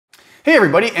Hey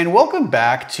everybody, and welcome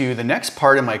back to the next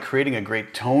part of my Creating a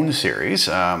Great Tone series.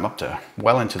 I'm up to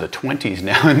well into the 20s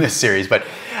now in this series, but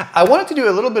I wanted to do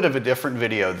a little bit of a different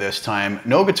video this time.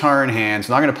 No guitar in hands,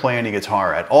 not going to play any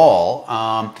guitar at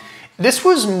all. This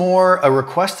was more a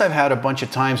request I've had a bunch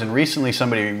of times, and recently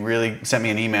somebody really sent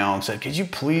me an email and said, could you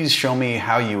please show me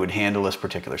how you would handle this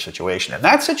particular situation? And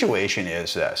that situation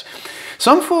is this.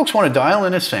 Some folks want to dial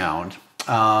in a sound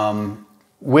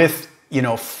with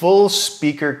full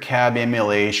speaker cab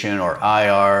emulation or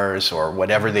IRs or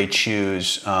whatever they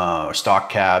choose, or stock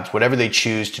cabs, whatever they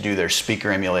choose to do their speaker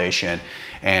emulation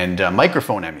and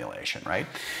microphone emulation, right?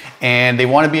 And they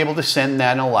want to be able to send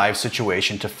that in a live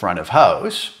situation to front of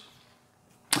house.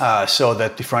 So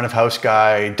that the front of house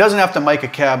guy doesn't have to mic a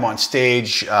cab on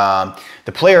stage. The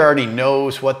player already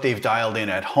knows what they've dialed in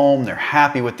at home. They're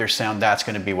happy with their sound. That's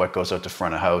going to be what goes out to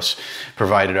front of house,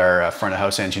 provided our front of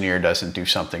house engineer doesn't do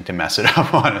something to mess it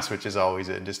up on us, which is always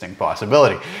a distinct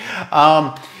possibility.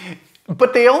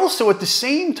 But they also, at the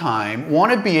same time,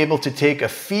 want to be able to take a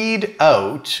feed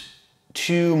out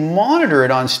to monitor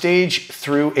it on stage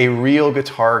through a real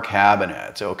guitar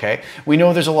cabinet, okay? We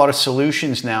know there's a lot of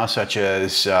solutions now, such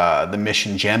as the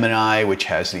Mission Gemini, which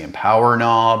has the Empower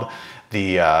knob,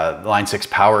 the Line 6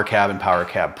 Power Cab and Power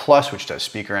Cab Plus, which does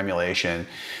speaker emulation,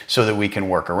 so that we can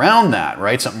work around that,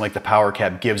 right? Something like the Power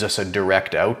Cab gives us a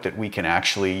direct out that we can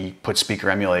actually put speaker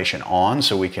emulation on,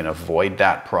 so we can avoid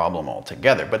that problem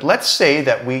altogether. But let's say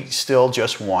that we still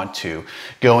just want to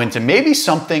go into maybe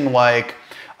something like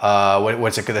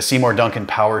what's it, the Seymour Duncan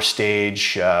Power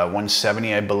Stage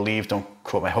 170, I believe. Don't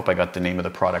quote me, I hope I got the name of the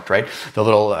product right. The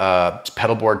little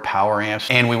pedal board power amps.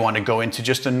 And we want to go into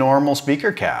just a normal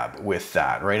speaker cab with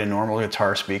that, right? A normal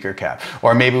guitar speaker cab.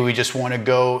 Or maybe we just want to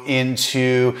go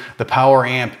into the power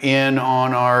amp in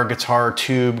on our guitar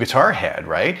tube guitar head,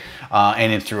 right?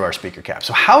 And in through our speaker cab.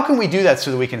 So how can we do that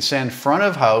so that we can send front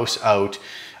of house out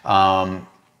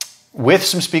with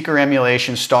some speaker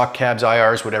emulation, stock cabs,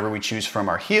 IRs, whatever we choose from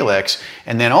our Helix,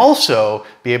 and then also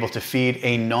be able to feed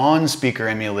a non-speaker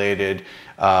emulated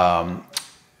tone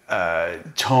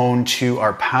to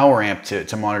our power amp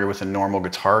to monitor with a normal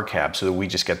guitar cab, so that we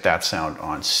just get that sound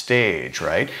on stage,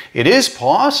 right? It is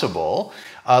possible.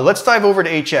 Let's dive over to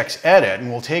HX Edit and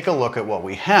we'll take a look at what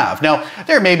we have. Now,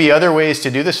 there may be other ways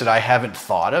to do this that I haven't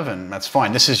thought of, and that's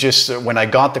fine. This is just when I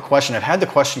got the question. I've had the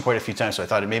question quite a few times, so I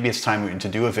thought maybe it's time to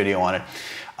do a video on it.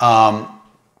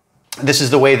 This is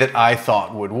the way that I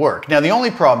thought would work. Now, the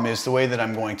only problem is the way that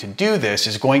I'm going to do this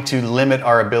is going to limit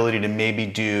our ability to maybe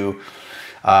do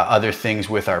other things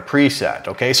with our preset,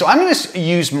 okay? So I'm going to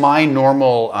use my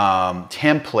normal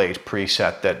template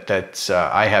preset that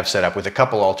I have set up with a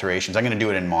couple alterations. I'm going to do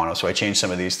it in mono, so I changed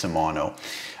some of these to mono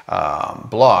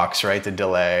blocks, right? The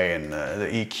delay and the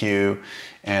EQ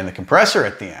and the compressor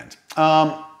at the end.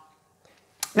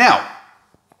 Now,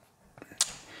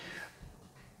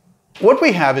 what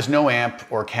we have is no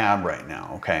amp or cab right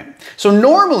now, okay? So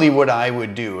normally what I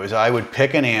would do is I would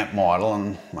pick an amp model,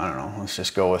 and I don't know, let's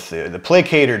just go with the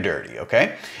Placator Dirty,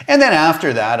 okay? And then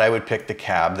after that, I would pick the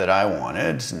cab that I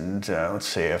wanted, and let's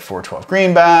say a 412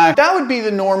 greenback. That would be the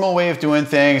normal way of doing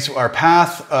things. Our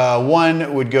path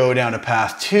 1 would go down to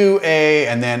path 2A,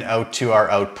 and then out to our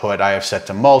output. I have set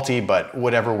to multi, but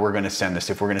whatever we're gonna send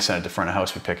this, if we're gonna send it to front of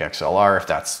house, we pick XLR, if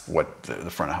that's what the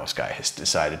front of house guy has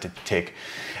decided to take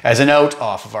as an out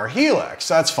off of our Helix.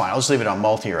 That's fine, I'll just leave it on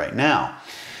multi right now.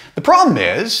 The problem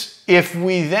is, if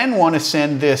we then want to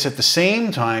send this at the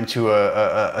same time to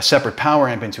a separate power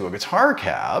amp into a guitar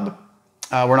cab,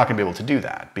 we're not going to be able to do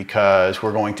that because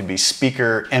we're going to be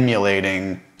speaker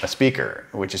emulating a speaker,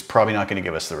 which is probably not going to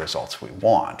give us the results we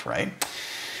want, right?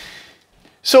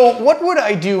 So what would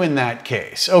I do in that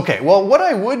case? Okay, well, what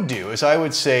I would do is I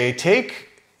would say,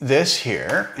 take this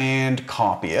here and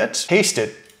copy it, paste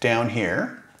it down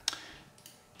here,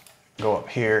 go up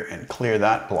here and clear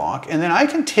that block, and then I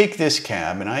can take this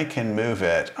cab and I can move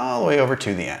it all the way over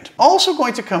to the end. Also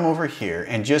going to come over here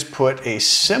and just put a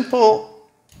simple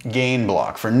gain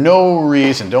block for no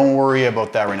reason. Don't worry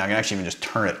about that right now. I can actually even just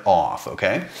turn it off,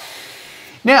 okay?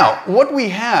 Now, what we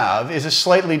have is a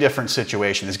slightly different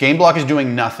situation. This gain block is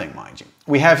doing nothing, mind you.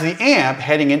 We have the amp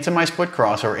heading into my split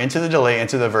crossover, into the delay,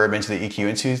 into the verb, into the EQ,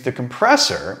 into the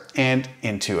compressor, and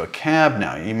into a cab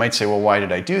now. You might say, well, why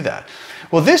did I do that?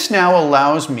 Well, this now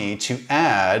allows me to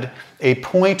add a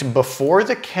point before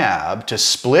the cab to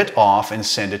split off and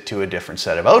send it to a different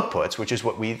set of outputs, which is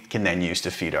what we can then use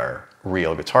to feed our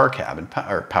real guitar cab and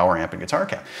or power amp and guitar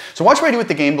cab. So watch what I do with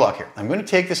the gain block here. I'm going to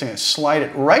take this and I'm going to slide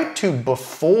it right to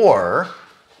before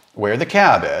where the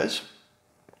cab is.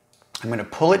 I'm going to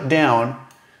pull it down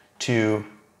to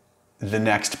the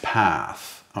next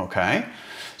path, okay?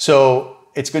 So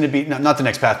it's going to be, not the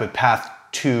next path, but path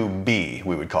 2B,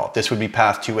 we would call it. This would be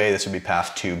path 2A, this would be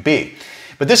path 2B.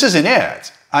 But this isn't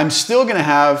it. I'm still going to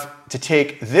have to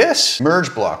take this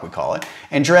merge block, we call it,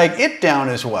 and drag it down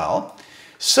as well,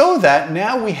 so that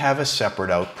now we have a separate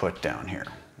output down here.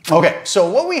 Okay, so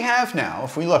what we have now,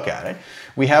 if we look at it,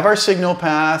 we have our signal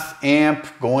path amp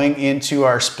going into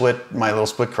our split, my little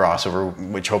split crossover,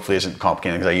 which hopefully isn't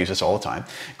complicated because I use this all the time,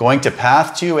 going to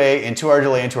path 2A, into our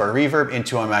delay, into our reverb,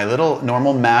 into my little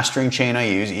normal mastering chain I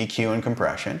use, EQ and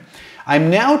compression.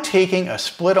 I'm now taking a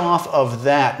split off of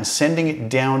that and sending it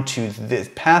down to the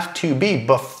path 2B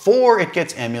before it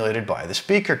gets emulated by the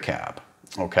speaker cab,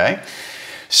 okay?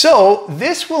 So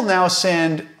this will now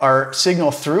send our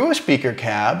signal through a speaker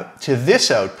cab to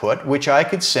this output, which I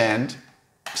could set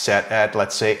at,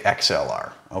 let's say,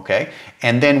 XLR, okay?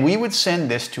 And then we would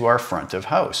send this to our front of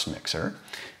house mixer,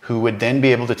 who would then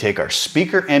be able to take our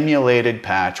speaker emulated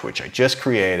patch, which I just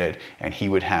created, and he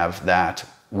would have that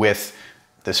with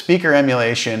the speaker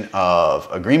emulation of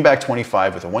a Greenback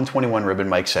 25 with a 121 ribbon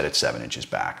mic set at 7 inches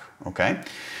back, okay?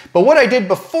 But what I did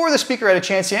before the speaker had a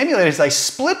chance to emulate is I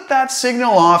split that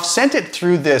signal off, sent it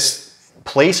through this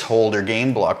placeholder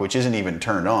gain block, which isn't even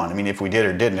turned on. I mean, if we did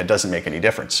or didn't, it doesn't make any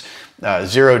difference.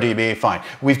 0 dB, fine.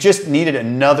 We've just needed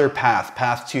another path,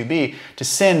 path 2B, to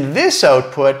send this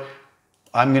output.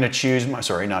 I'm gonna choose,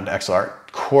 sorry, not XLR,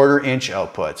 1/4 inch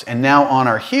outputs. And now on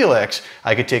our Helix,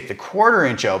 I could take the 1/4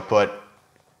 inch output,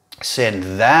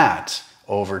 send that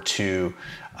over to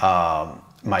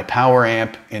my power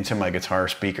amp into my guitar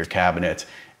speaker cabinet,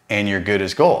 and you're good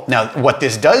as gold. Now, what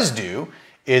this does do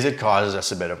is it causes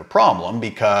us a bit of a problem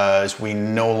because we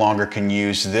no longer can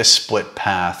use this split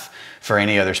path for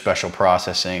any other special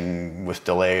processing with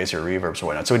delays or reverbs or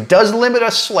whatnot. So it does limit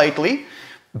us slightly,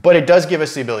 but it does give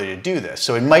us the ability to do this.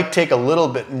 So it might take a little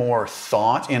bit more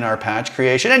thought in our patch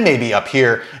creation, and maybe up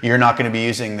here, you're not gonna be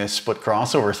using this split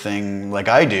crossover thing like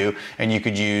I do, and you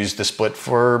could use the split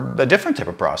for a different type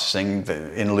of processing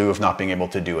in lieu of not being able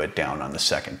to do it down on the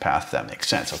second path, if that makes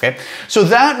sense, okay? So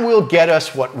that will get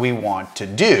us what we want to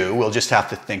do. We'll just have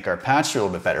to think our patch through a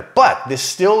little bit better. But this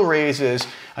still raises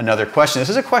another question. This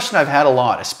is a question I've had a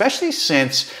lot, especially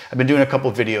since I've been doing a couple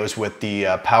of videos with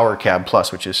the Power Cab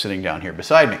Plus, which is sitting down here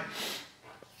beside me.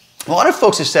 A lot of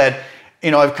folks have said, you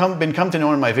know, I've come to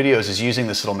know in my videos is using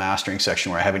this little mastering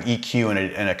section where I have an EQ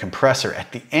and a compressor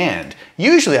at the end.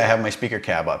 Usually I have my speaker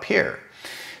cab up here.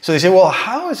 So they say, well,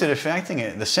 how is it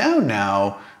affecting the sound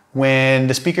now when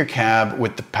the speaker cab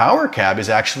with the power cab is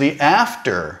actually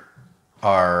after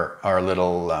our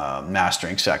little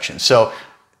mastering section? So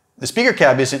the speaker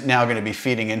cab isn't now going to be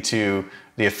feeding into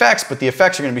the effects, but the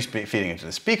effects are going to be feeding into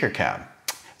the speaker cab.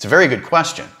 It's a very good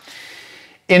question.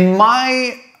 In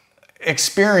my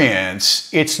experience,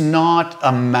 it's not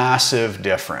a massive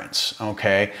difference,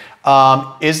 okay?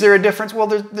 Is there a difference? Well,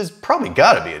 there's probably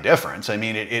got to be a difference. I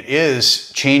mean, it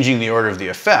is changing the order of the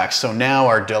effects. So now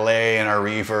our delay and our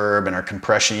reverb and our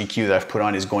compression EQ that I've put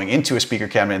on is going into a speaker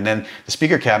cabinet, and then the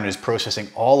speaker cabinet is processing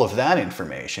all of that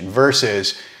information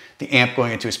versus the amp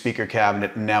going into a speaker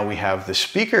cabinet, and now we have the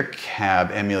speaker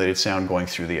cab emulated sound going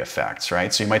through the effects,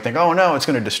 right? So you might think, oh no, it's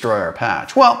going to destroy our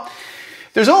patch. Well,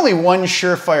 there's only one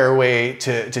surefire way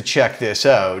to check this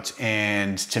out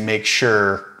and to make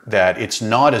sure that it's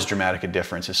not as dramatic a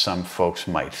difference as some folks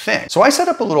might think. So I set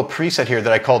up a little preset here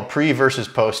that I called pre versus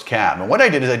post cab. And what I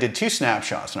did is I did 2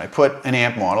 snapshots, and I put an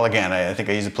amp model, again, I think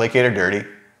I used a Placator Dirty,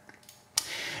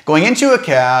 going into a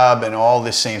cab and all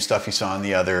this same stuff you saw on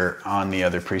the other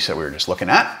preset we were just looking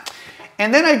at.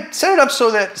 And then I set it up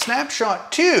so that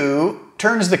snapshot 2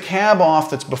 turns the cab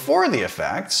off that's before the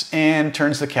effects and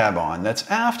turns the cab on that's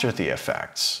after the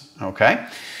effects, okay?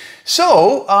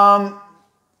 So,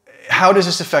 how does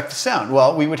this affect the sound?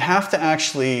 Well, we would have to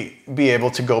actually be able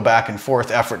to go back and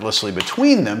forth effortlessly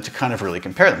between them to kind of really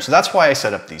compare them. So that's why I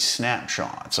set up these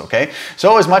snapshots, okay?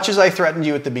 So as much as I threatened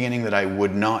you at the beginning that I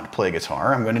would not play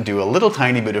guitar, I'm going to do a little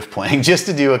tiny bit of playing just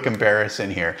to do a comparison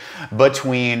here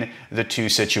between the two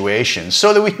situations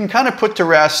so that we can kind of put to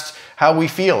rest how we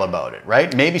feel about it,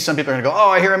 right? Maybe some people are going to go, oh,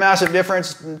 I hear a massive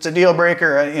difference, it's a deal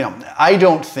breaker. You know, I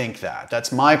don't think that.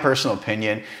 That's my personal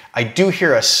opinion. I do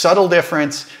hear a subtle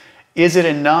difference. Is it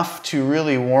enough to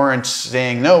really warrant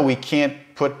saying, no, we can't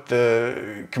put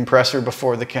the compressor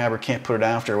before the cab or can't put it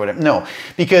after or whatever? No,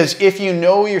 because if you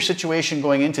know your situation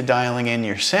going into dialing in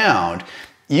your sound,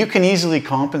 you can easily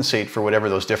compensate for whatever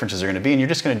those differences are going to be, and you're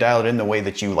just going to dial it in the way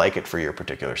that you like it for your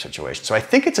particular situation. So I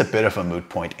think it's a bit of a moot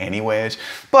point anyways,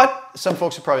 but some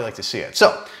folks would probably like to see it. So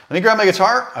let me grab my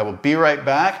guitar, I will be right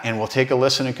back, and we'll take a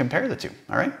listen and compare the two,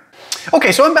 all right?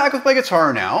 Okay, so I'm back with my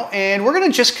guitar now, and we're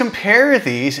going to just compare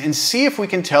these and see if we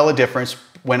can tell a difference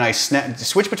when I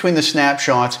switch between the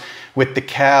snapshots with the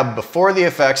cab before the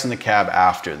effects and the cab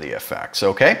after the effects,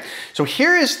 okay? So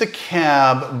here is the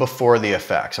cab before the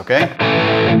effects, okay?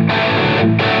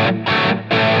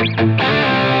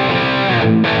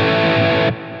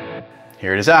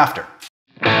 Here it is after.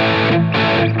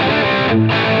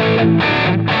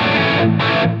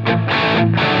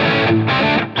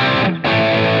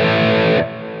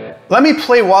 Let me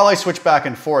play while I switch back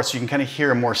and forth so you can kind of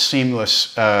hear a more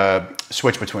seamless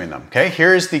switch between them, okay?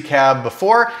 Here's the cab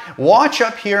before. Watch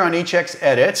up here on HX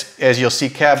Edits as you'll see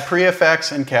cab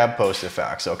pre-effects and cab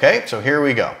post-effects, okay? So here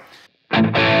we go.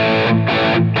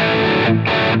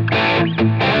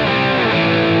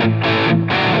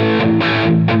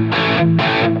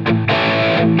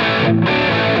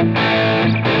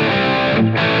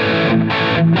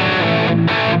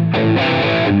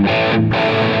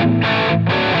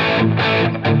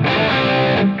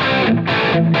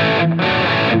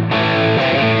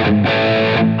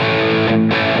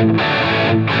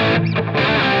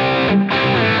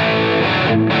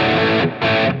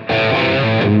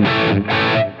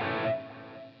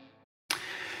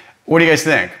 What do you guys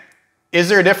think? Is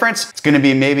there a difference? It's going to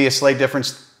be maybe a slight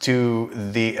difference to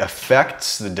the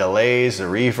effects, the delays, the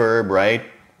reverb, right?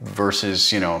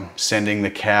 Versus, you know, sending the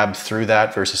cab through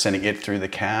that versus sending it through the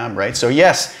cab, right? So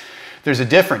yes, there's a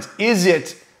difference. Is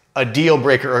it a deal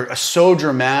breaker or so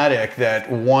dramatic that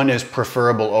one is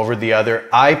preferable over the other?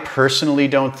 I personally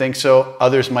don't think so.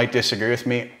 Others might disagree with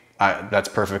me. That's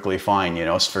perfectly fine, you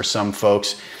know. For some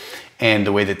folks and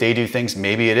the way that they do things,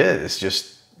 maybe it is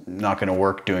just not going to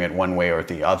work doing it one way or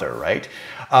the other, right?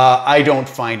 I don't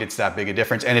find it's that big a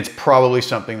difference, and it's probably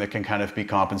something that can kind of be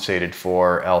compensated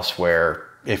for elsewhere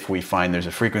if we find there's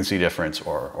a frequency difference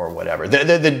or whatever.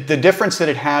 The difference that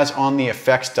it has on the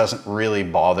effects doesn't really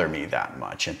bother me that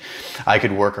much, and I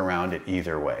could work around it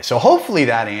either way. So hopefully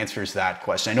that answers that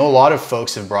question. I know a lot of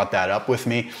folks have brought that up with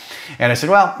me, and I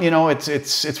said, well, you know,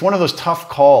 it's one of those tough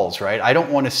calls, right? I don't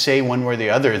want to say one way or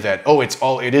the other that, oh,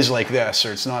 it is like this,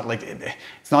 or it's not like,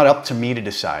 it's not up to me to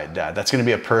decide that. That's going to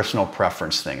be a personal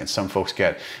preference thing, and some folks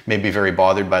get maybe very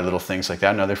bothered by little things like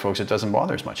that, and other folks it doesn't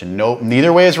bother as much. And no,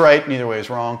 neither way is right, neither way is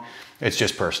wrong. It's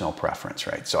just personal preference,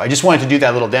 right? So I just wanted to do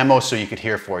that little demo so you could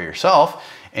hear for yourself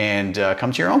and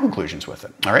come to your own conclusions with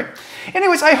it, all right?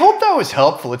 Anyways, I hope that was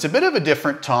helpful. It's a bit of a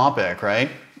different topic, right?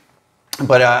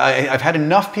 But I've had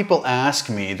enough people ask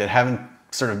me that haven't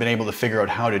sort of been able to figure out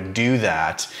how to do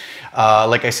that.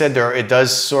 Like I said, it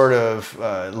does sort of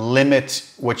limit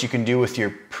what you can do with your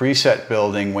preset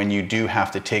building when you do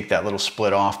have to take that little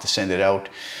split off to send it out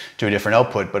to a different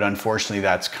output, but unfortunately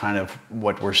that's kind of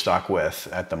what we're stuck with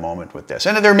at the moment with this.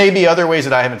 And there may be other ways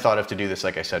that I haven't thought of to do this,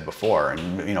 like I said before,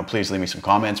 and you know, please leave me some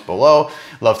comments below.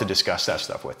 Love to discuss that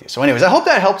stuff with you. So anyways, I hope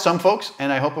that helped some folks,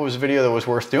 and I hope it was a video that was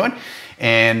worth doing,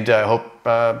 and I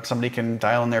hope somebody can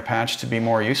dial in their patch to be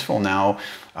more useful now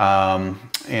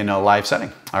in a live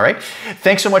setting. All right.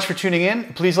 Thanks so much for tuning in.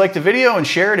 Please like the video and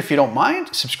share it if you don't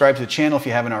mind. Subscribe to the channel if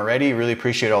you haven't already. Really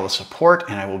appreciate all the support,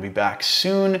 and I will be back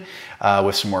soon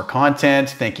with some more content.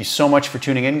 Thank you so much for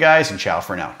tuning in, guys, and ciao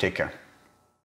for now. Take care.